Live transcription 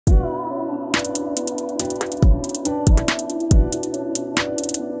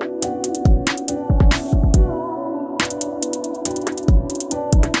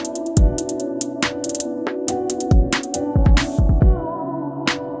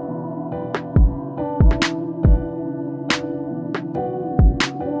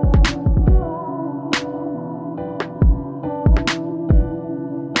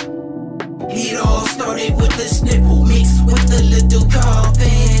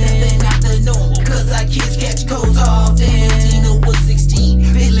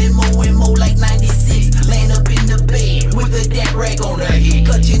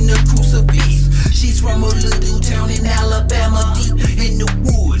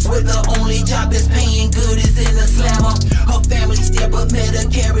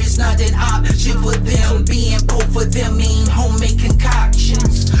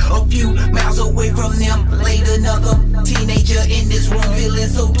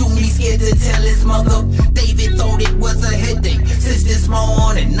He's scared to tell his mother. David thought it was a headache since this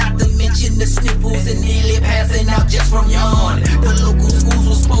morning, not to mention the sniffles and nearly passing out just from yawning. The local schools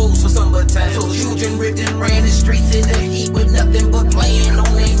was closed for summertime, so children ripped and ran the streets in the heat with nothing but playing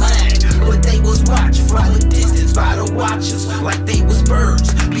on their mind. But they was watched from a distance by the watchers, like they was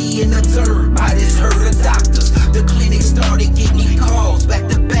birds being observed by this herd of doctors. The clinic started getting calls back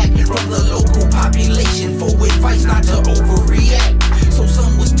to back from the local population for advice not to overreact. So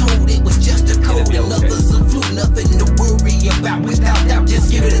some was told it was just a cold, and others a flu, nothing to worry about. Without doubt, just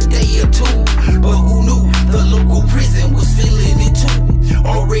give it a day or two. But who knew the local prison was feeling it too?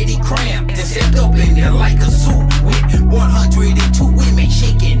 Already cramped and stepped up in there like a suit with 102 women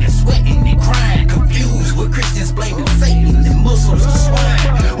shaking and sweating and crying, confused with Christians blaming Satan and Muslims for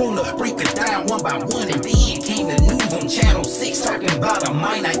swine. On the break it down one by one, and then came the news on Channel 6 talking about a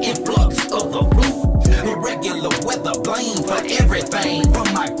minor influx of the flu. Irregular weather, blame for everything from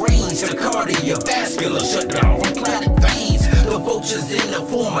migraines to cardiovascular shutdown from clotted veins. The vultures in the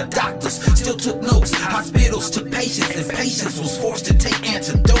form of doctors still took notes. Hospitals took patients, and patients was forced to take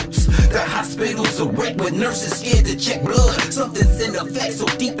antidotes. The hospitals are wrecked with nurses scared to check blood. Something's in effect so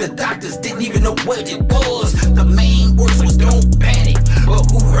deep the doctors didn't even know what it was. The main words was don't panic, but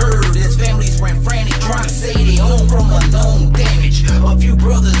who heard? His families ran frantic trying to say they own from unknown damage. A few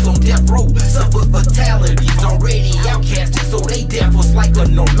brothers on death row suffered fatalities, already outcasted, so they death was like a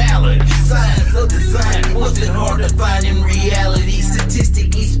normality. Signs of design wasn't hard to find in reality.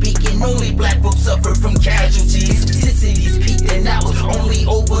 Statistically speaking, only black folks suffered from casualties. Statistics peaked, and that was only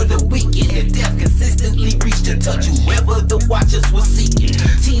over the weekend. The death consistently reached to touch whoever the watchers were seeking.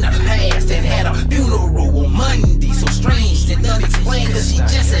 Tina passed and had a funeral on Monday, so strange and unexplained, cause she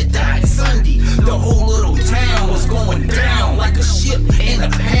just had died Sunday. The whole little town was going down like a ship in a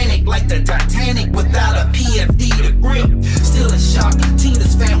panic, like the Titanic without a PFD to grip. Still in shock,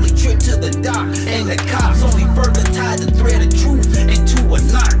 Tina's family tripped to the dock, and the cops only further tied the thread of truth into a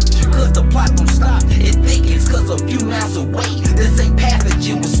knot. Cause the plot don't stop, it thickens, cause a few miles away the same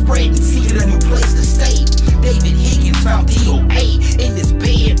pathogen was spreading, seeking a new place to stay. David Higgins found DOA in his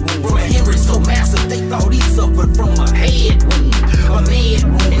bedroom from a hemorrhage so massive they thought he suffered from a head wound. A med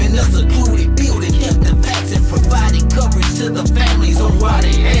room in a secluded building kept the facts and provided coverage to the families on why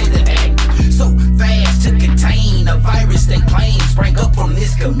they had to act so fast to contain a virus they claim sprang up from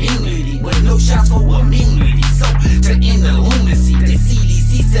this community with no shots for immunity. So to end the lunacy, the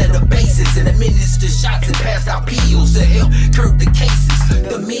CDC set a basis and administered shots and passed out pills to help curb the cases.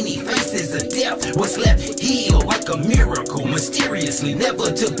 The many faces of death was left healed like a miracle, mysteriously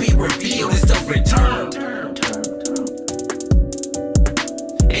never to be revealed. It's the return.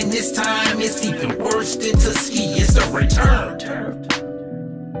 And this time it's even worse than Tuskegee. It's the return.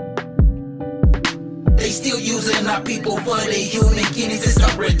 They still using our people for their human guineas. It's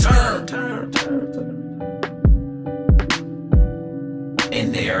the return.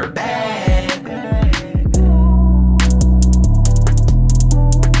 And they're back.